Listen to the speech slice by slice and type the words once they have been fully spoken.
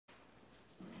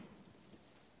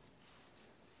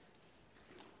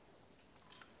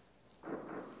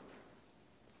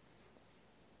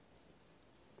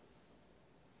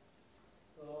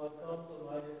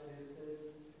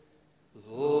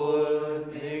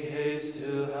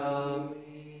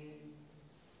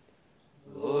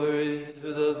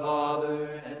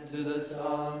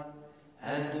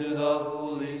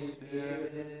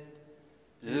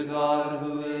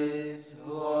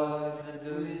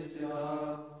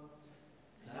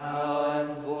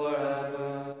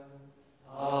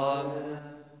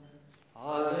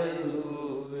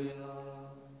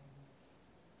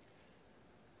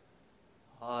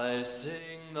I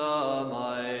sing the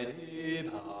mighty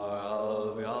power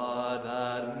of God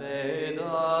that made the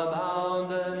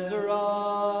mountains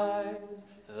rise,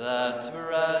 that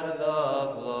spread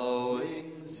the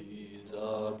flowing seas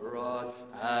abroad,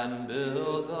 and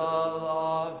built the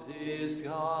lofty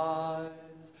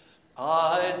skies.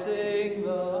 I sing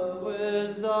the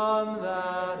wisdom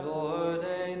that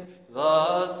ordained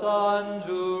the sun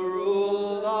to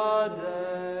rule the day.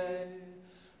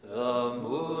 The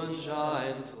moon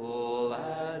shines full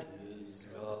at his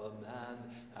command,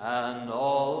 and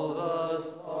all the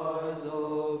stars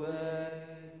obey.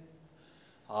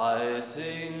 I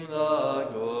sing the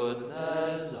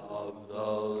goodness of the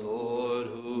Lord,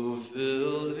 who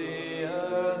filled the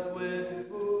earth with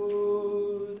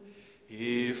food.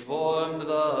 He formed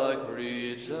the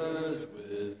creatures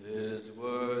with his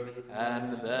word,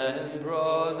 and then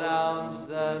pronounced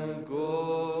them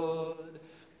good.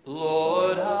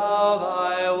 Lord, how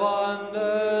thy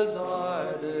wonders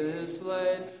are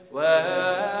displayed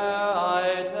where'er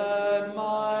I turn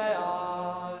my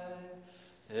eye.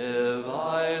 If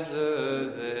I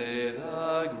survey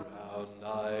the ground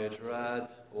I tread,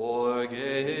 or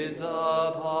gaze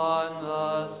upon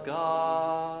the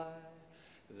sky,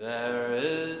 there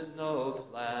is no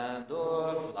plant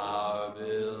or flower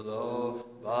below,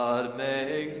 but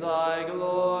makes thy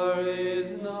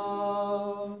glories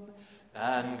known.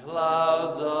 And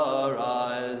clouds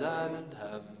arise and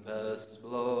tempests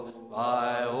blow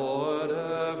by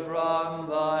order from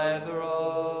thy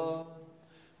throne,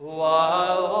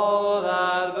 while all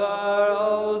that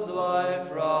borrows life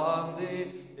from thee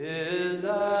is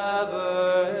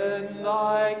ever in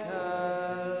thy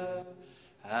care.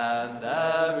 And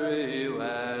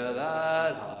everywhere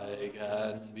that I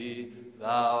can be,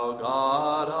 thou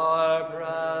God art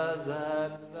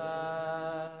present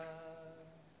there.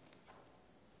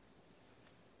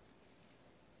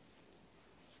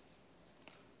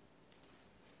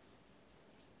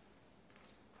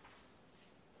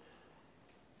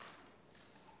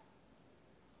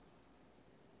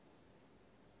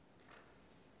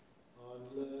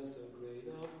 Unless a grain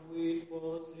of wheat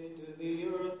falls into the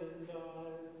earth and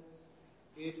dies,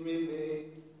 it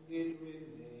remains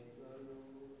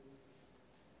alone.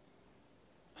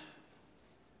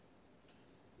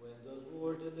 When the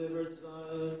Lord delivered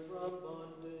Zion from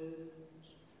bondage,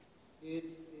 it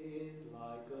seemed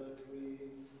like a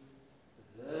dream.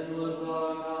 Then was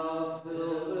our mouth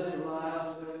filled with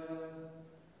laughter,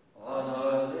 on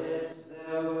our lips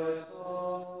there were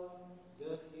songs.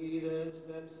 The heathens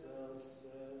themselves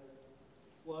said,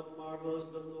 what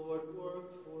marvels the Lord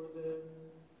worked for them.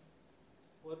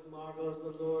 What marvels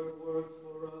the Lord worked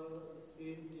for us.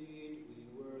 Indeed, we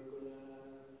were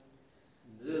glad.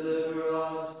 Deliver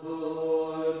us, O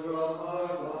Lord, from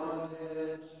our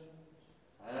bondage,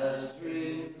 and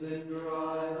streams in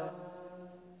dry land.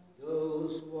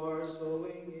 Those who are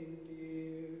sowing in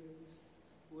tears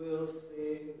will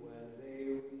sing when they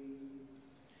reap.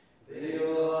 They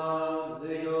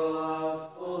go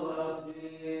out full of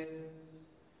tears,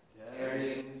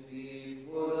 carrying seed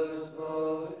for the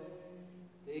sowing.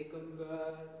 They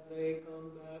come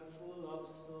back full of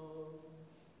song,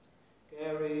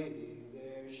 carrying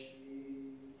their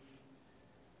sheaves.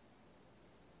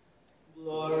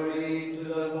 Glory to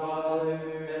the Father,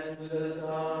 and to the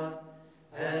Son,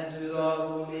 and to the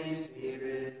Holy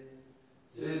Spirit,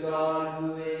 to God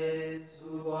who is,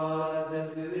 who was, and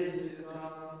who is to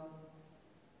come,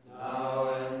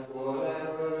 now and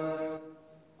forever.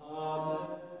 Amen.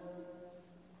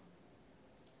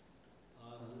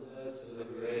 Unless The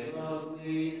grain of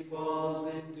wheat falls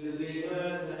into the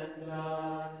earth and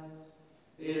dies,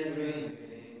 it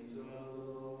remains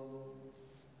alone.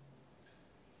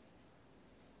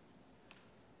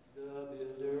 the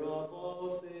builder of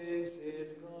all things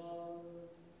is God.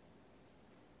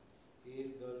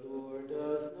 If the Lord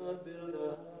does not build a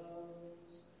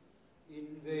house, in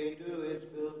vain do its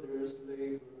builders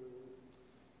labor.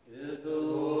 If the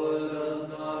Lord does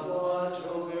not watch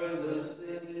over the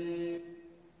city,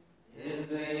 in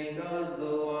vain does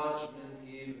the watchman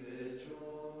keep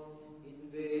vigil. In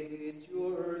vain is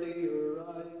your early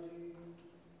rising,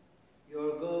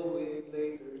 your going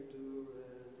later to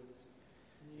rest.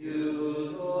 You who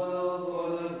toil for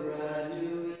the bread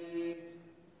you eat,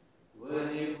 when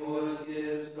he pours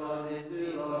gifts on his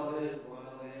beloved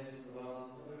while they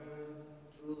slumber.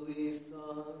 Truly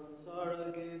sons are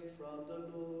a gift from the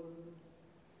Lord,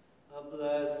 a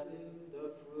blessing, the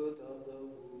fruit of the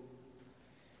womb.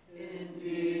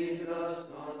 Indeed, the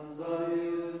sons of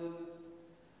youth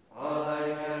are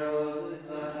like arrows in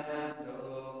the hand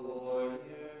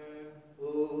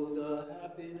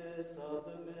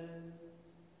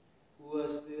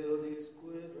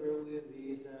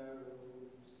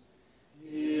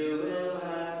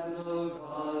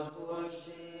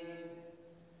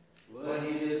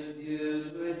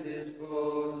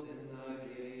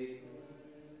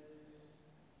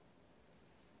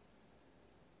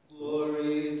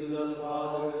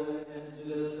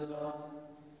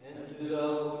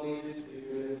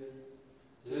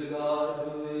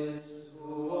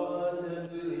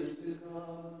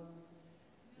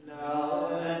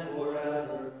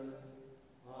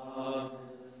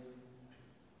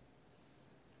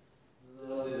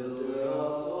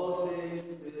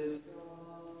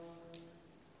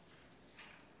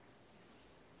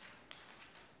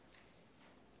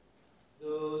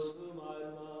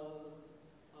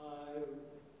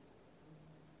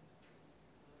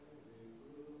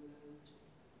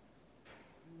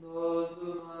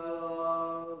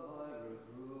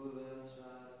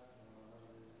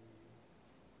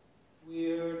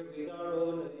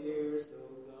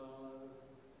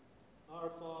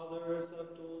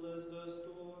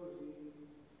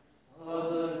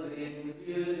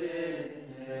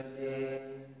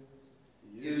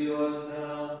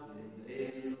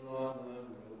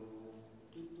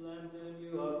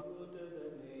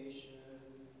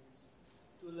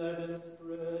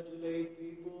to lay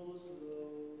peoples low.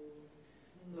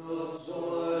 No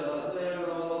sword of their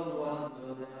own won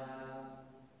the land,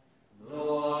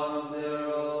 no arm of their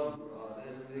own brought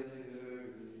them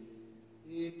victory.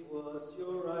 It was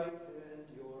your right hand,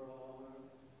 your arm,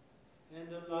 and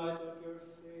the light of your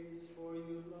face, for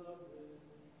you loved them.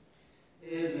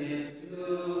 It is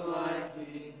you, my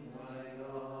King, my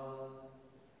God,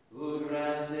 who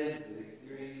granted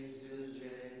victories to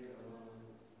Jacob.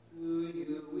 To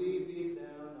you we beat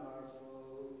down our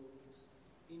foes.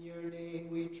 In your name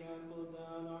we trample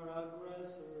down our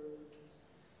aggressors.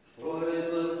 For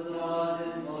it was not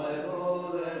in my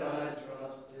bow that I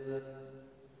trusted,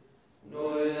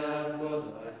 nor yet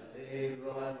was I saved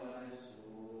by my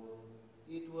sword.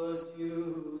 It was you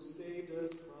who saved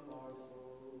us from our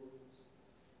foes.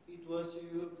 It was you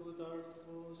who put our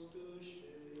foes to shame.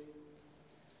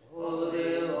 All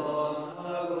day long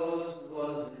our boast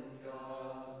was in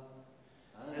God,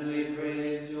 and we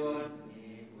praise your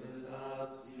name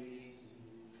without ceasing.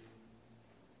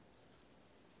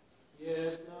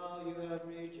 Yet now you have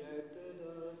rejected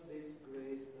us,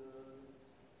 disgraced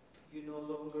us. You no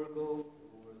longer go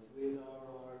forth with our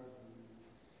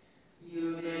armies.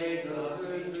 You make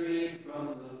us retreat from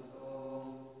the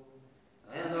foe,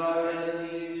 and our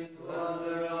enemies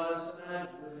plunder us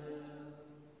at will.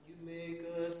 You make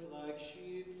us like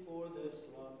sheep for the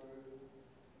slaughter,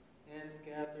 and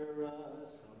scatter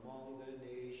us among the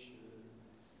nations.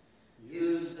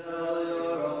 You sell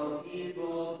your own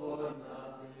people for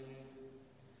nothing,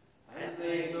 and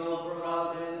make no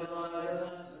profit by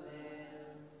the same.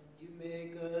 You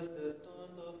make us the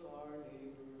taunt of our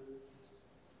neighbors,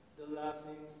 the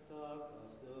laughing stock of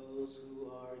those who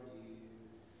are near.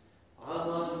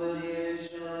 Among the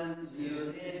nations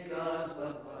you make us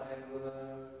a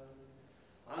byword,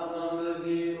 among the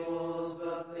peoples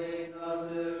the thing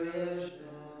of derision.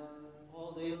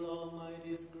 All day long my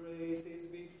disgrace is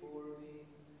before me.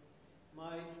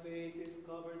 My space is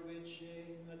covered with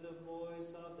shame at the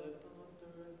voice of the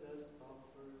taunter, the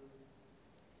scoffer,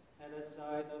 at the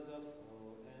sight of the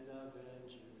foe and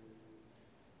avenger.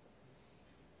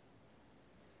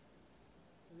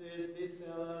 This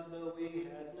befell us though we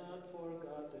had not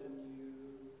forgotten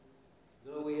you,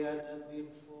 though we had not been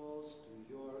false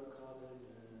to your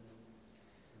covenant.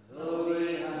 Though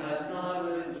we had not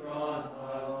withdrawn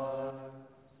our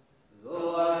hearts,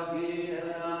 though our feet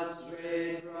had not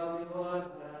strayed from your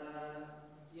path,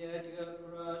 Yet you have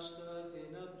crushed us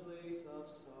in a place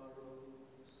of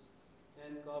sorrows,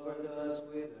 and covered us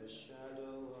with a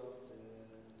shadow of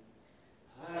death.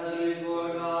 had we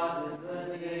forgotten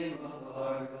the name of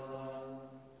our God,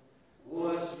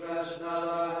 or stretched out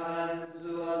our hands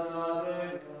to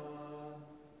another God?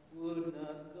 Would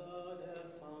not God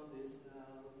have found this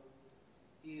out?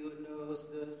 He who knows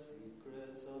the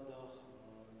secrets of the heart.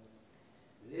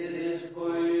 It is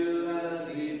for you that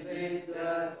we face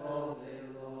death all day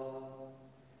long,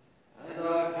 and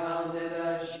are counted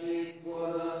as sheep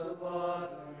for the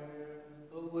slaughter.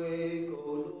 Awake,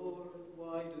 O Lord,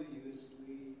 why do you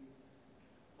sleep?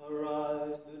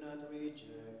 Arise, do not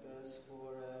reject us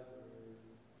forever.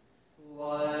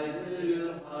 Why do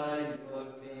you hide your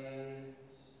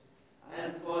face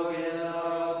and forget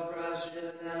our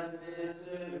oppression and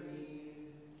misery?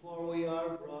 For we are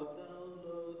brought down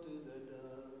low to the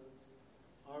dust.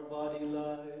 Our body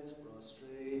lies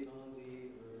prostrate on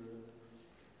the earth.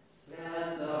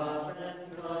 Stand up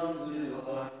and come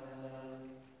to our help.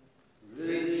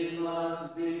 Redeem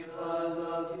us because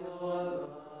of your love.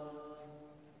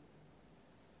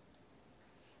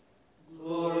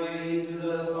 Glory to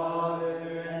the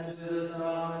Father, and to the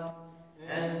Son,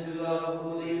 and to the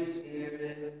Holy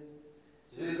Spirit,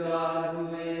 to God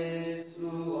who is,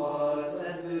 who was,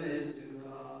 and who is to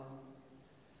come,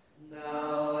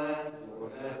 now and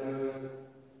forever.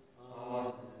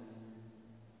 Amen.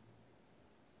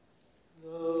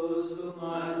 Those whom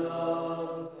I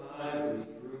love, I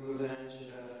reprove and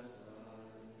chastise.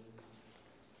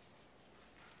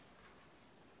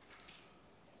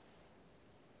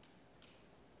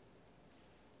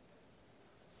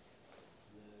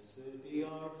 Blessed be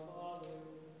our Father,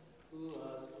 who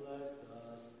has blessed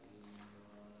us in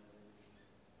Christ.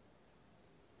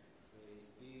 Praise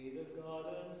be the God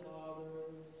and Father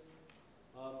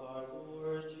of our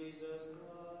Lord Jesus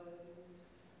Christ,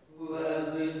 Who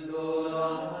has bestowed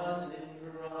on us in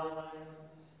Christ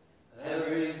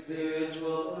every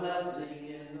spiritual blessing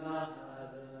in the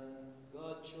heavens.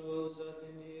 God chose us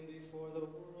in him before the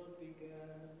world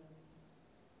began,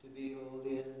 to be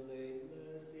holy and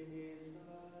blameless in his sight.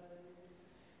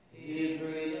 He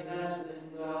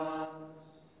predestined us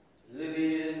to be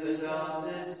his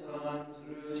adopted sons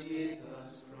through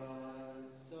Jesus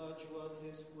Christ. Such was was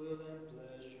his will and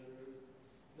pleasure,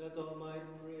 that all might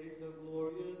praise the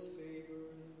glorious favor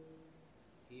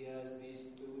he has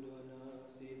bestowed on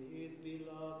us in his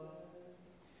beloved.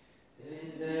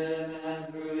 In him and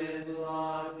through his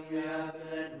blood we have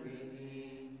been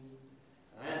redeemed,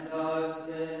 and our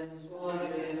sins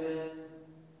forgiven.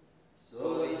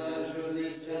 So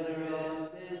immeasurably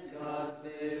generous is God's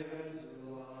favor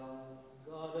to us.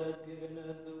 God has given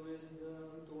us the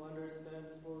wisdom to understand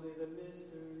fully the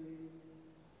mystery,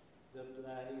 the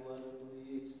plan he was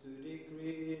pleased to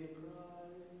decree in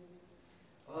Christ.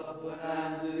 A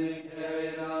plan to be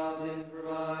carried out in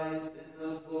Christ in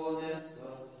the fullness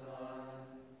of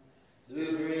time,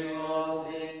 to bring all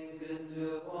things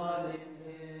into one in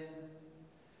him,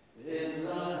 in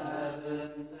the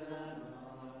heavens and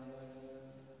on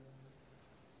earth.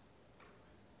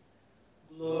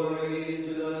 Glory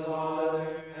to the Father,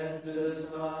 and to the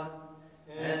Son,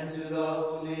 and to the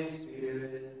Holy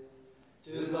Spirit,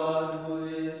 to God who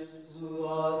is, who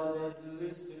was, and who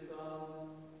is to come,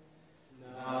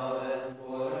 now and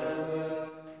forever.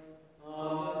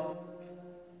 Amen.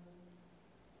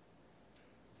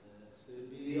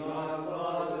 Blessed be our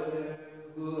Father,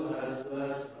 who has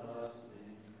blessed us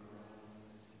in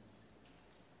Christ.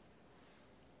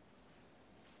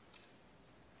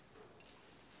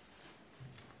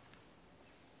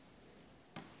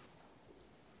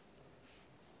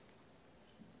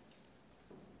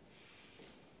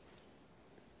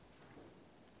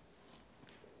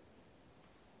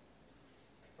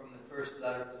 From the first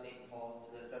letter of St. Paul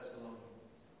to the Thessalonians.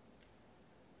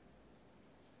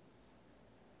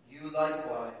 You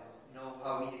likewise know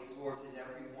how he exhorted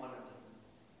every one of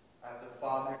you, as a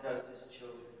father does his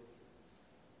children,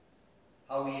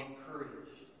 how he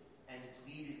encouraged and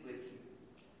pleaded with you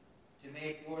to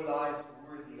make your lives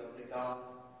worthy of the God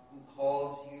who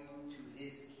calls you to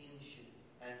his kingship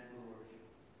and glory.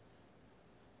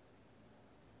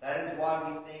 That is why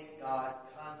we thank God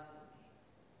constantly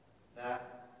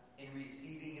that in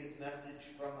receiving his message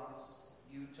from us,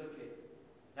 you took it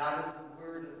not as the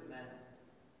word of men,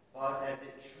 but as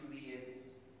it truly is,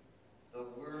 the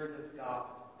word of God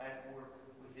at work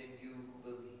within you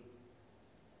who believe.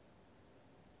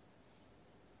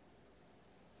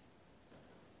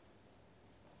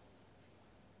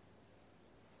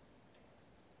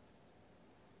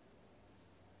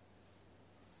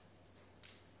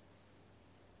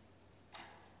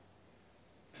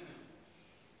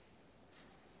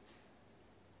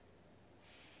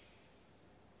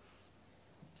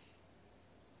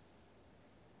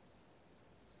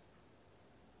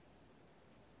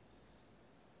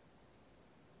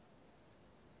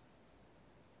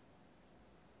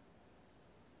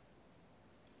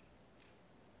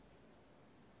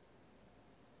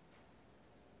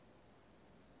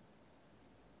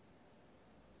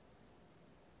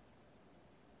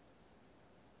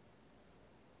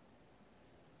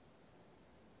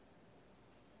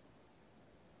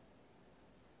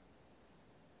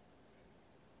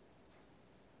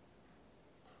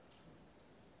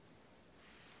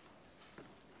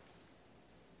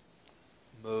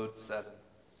 Mode 7.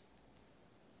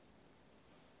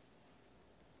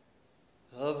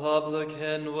 The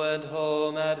publican went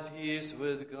home at peace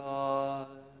with God,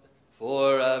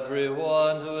 for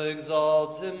everyone who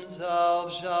exalts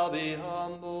himself shall be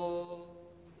humbled,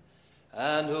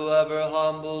 and whoever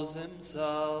humbles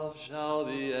himself shall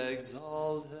be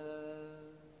exalted.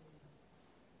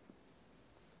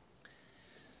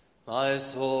 My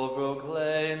soul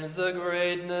proclaims the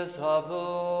greatness of the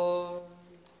Lord.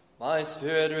 My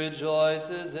spirit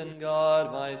rejoices in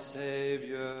God, my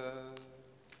Savior.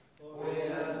 For he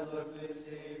has looked with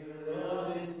favor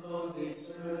on his lowly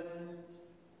servant.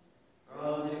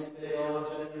 From this day all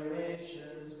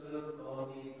generations will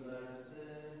call me blessed.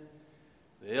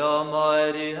 The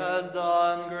Almighty has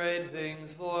done great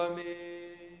things for me,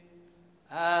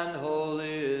 and holy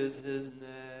is his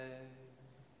name.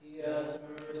 He has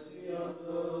mercy on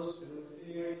those who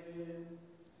fear him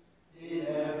in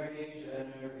every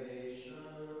generation.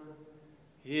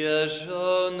 He has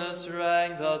shown the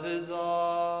strength of his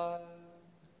arm.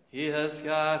 He has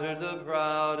scattered the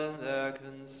proud in their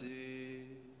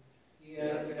conceit. He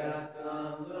has cast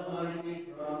down the mighty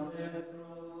from their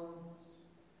thrones,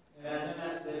 and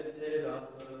has lifted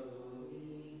up the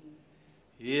lowly.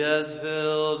 He has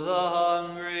filled the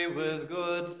hungry with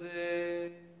good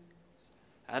things,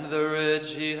 and the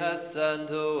rich he has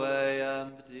sent away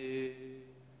empty.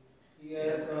 He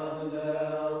has come to the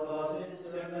help of his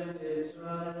servant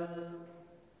Israel,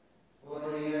 for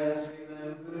he has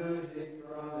remembered his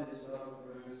promise of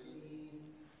mercy.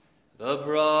 The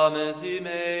promise he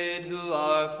made to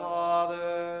our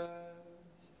fathers,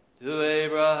 to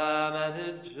Abraham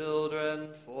children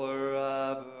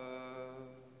forever.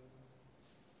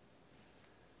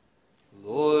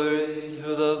 Glory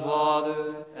to the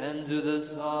Father, and to the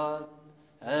Son,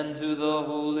 and to the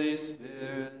Holy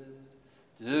Spirit,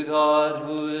 to God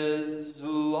who is,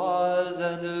 who was,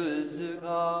 and who is to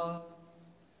come,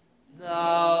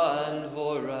 now and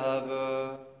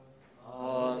forever.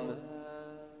 Amen.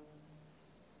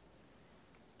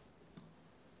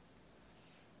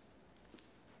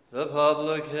 The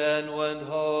publican went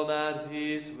home at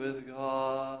peace with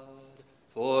God.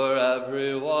 For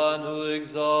everyone who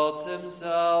exalts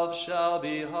himself shall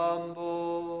be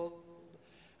humbled,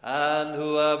 and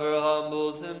whoever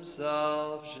humbles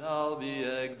himself shall be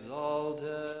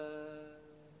exalted.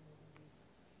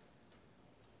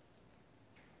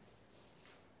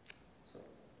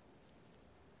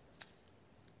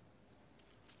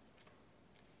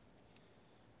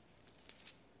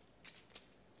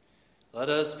 Let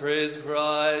us praise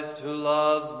Christ, who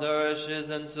loves, nourishes,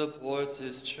 and supports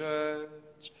his church.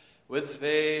 With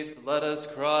faith, let us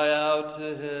cry out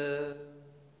to him.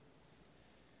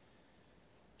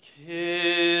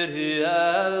 Kyrie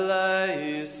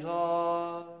eleison.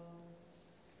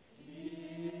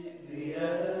 Kyrie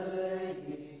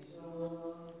eleison.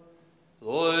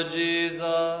 Lord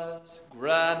Jesus,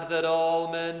 grant that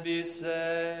all men be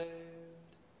saved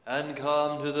and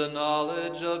come to the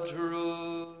knowledge of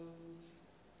truth.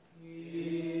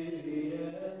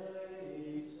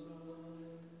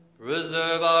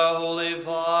 Preserve our Holy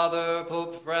Father,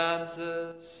 Pope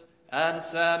Francis, and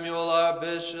Samuel our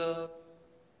Bishop.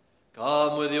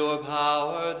 Come with your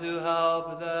power to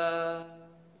help them.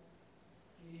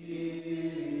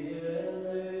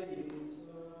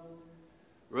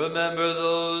 Remember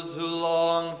those who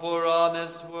long for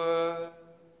honest work,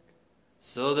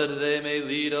 so that they may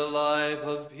lead a life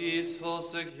of peaceful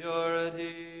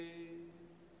security.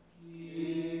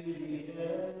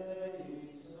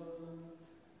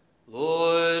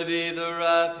 Lord, be the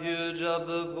refuge of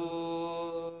the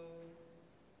poor,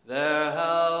 their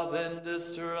help in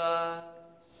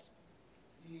distress.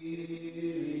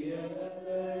 Kyrie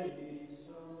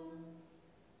eleison.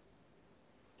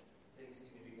 Thanks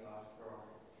be to God for our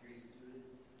three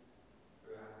students,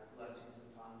 for our blessings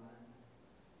upon them,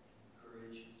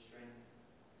 courage and strength.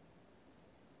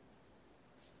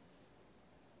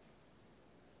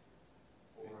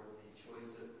 For the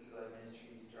choice of Eli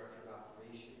Ministries Director of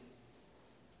Operations,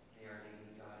 may our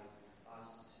daily guide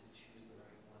us to choose the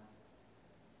right one.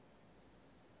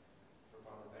 For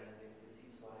Father Benedict as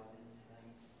he flies in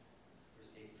tonight, for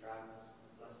safe travels and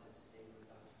a blessed stay with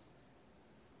us.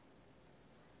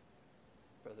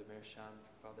 Brother Mersham,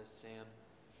 for Father Sam,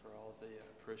 for all the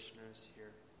parishioners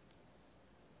here.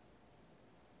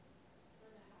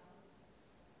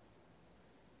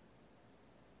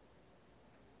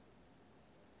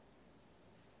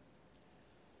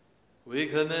 We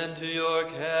commend to your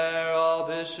care all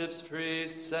bishops,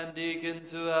 priests, and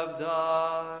deacons who have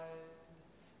died.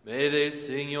 May they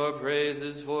sing your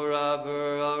praises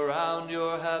forever around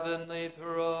your heavenly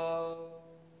throne.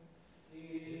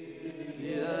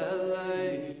 Kyrie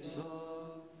eleison.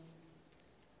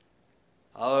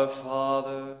 Our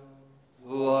Father,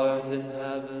 who art in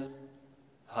heaven,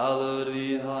 hallowed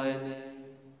be thy name.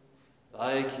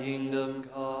 Thy kingdom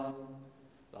come,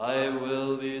 thy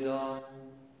will be done,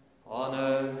 on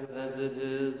earth as it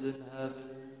is in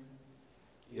heaven.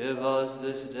 Give us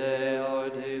this day our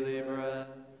daily bread,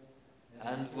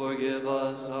 and forgive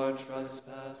us our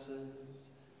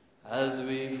trespasses, as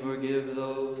we forgive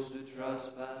those who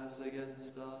trespass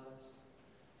against us.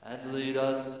 And lead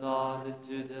us not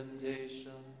into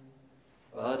temptation,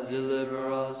 but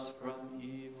deliver us from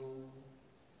evil.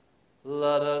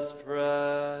 Let us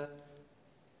pray.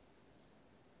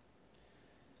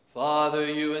 Father,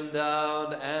 you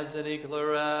endowed Anthony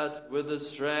Claret with the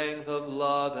strength of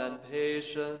love and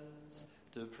patience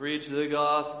to preach the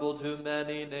gospel to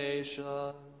many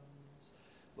nations.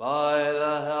 By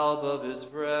the help of his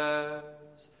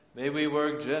prayers, may we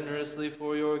work generously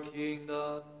for your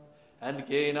kingdom and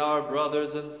gain our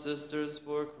brothers and sisters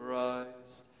for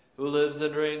Christ, who lives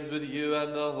and reigns with you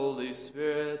and the Holy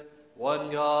Spirit, one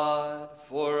God,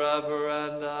 forever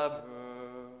and ever.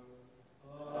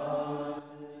 Amen.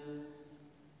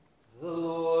 The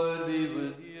Lord be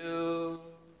with you.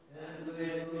 And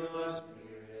with your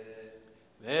spirit.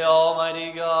 May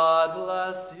Almighty God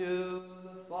bless you,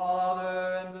 the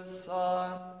Father, and the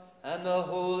Son, and the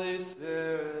Holy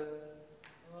Spirit.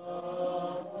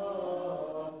 Amen.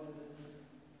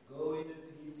 Go in the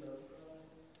peace of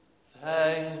Christ.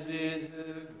 Thanks be to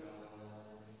God.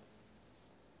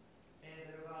 May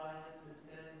the divine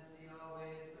assistance be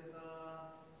always with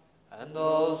us. And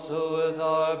also also with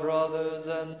our brothers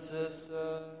and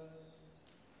sisters.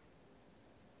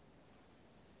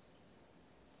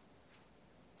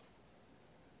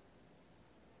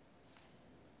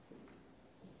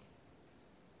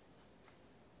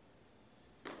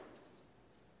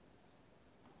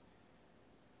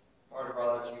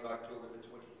 Martyrology of October the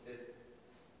 25th.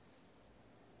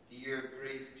 The year of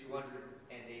grace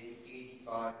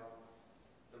 285.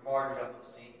 The martyrdom of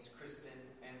Saints Crispin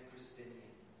and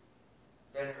Crispinian,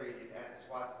 venerated at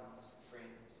Soissons,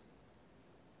 France.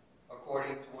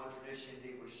 According to one tradition,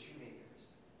 they were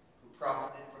shoemakers who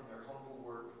profited from their humble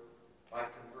work by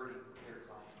converting their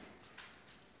clients.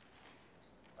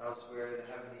 Elsewhere, the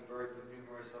heavenly birth of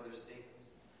numerous other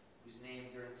saints whose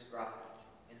names are inscribed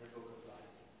in the book of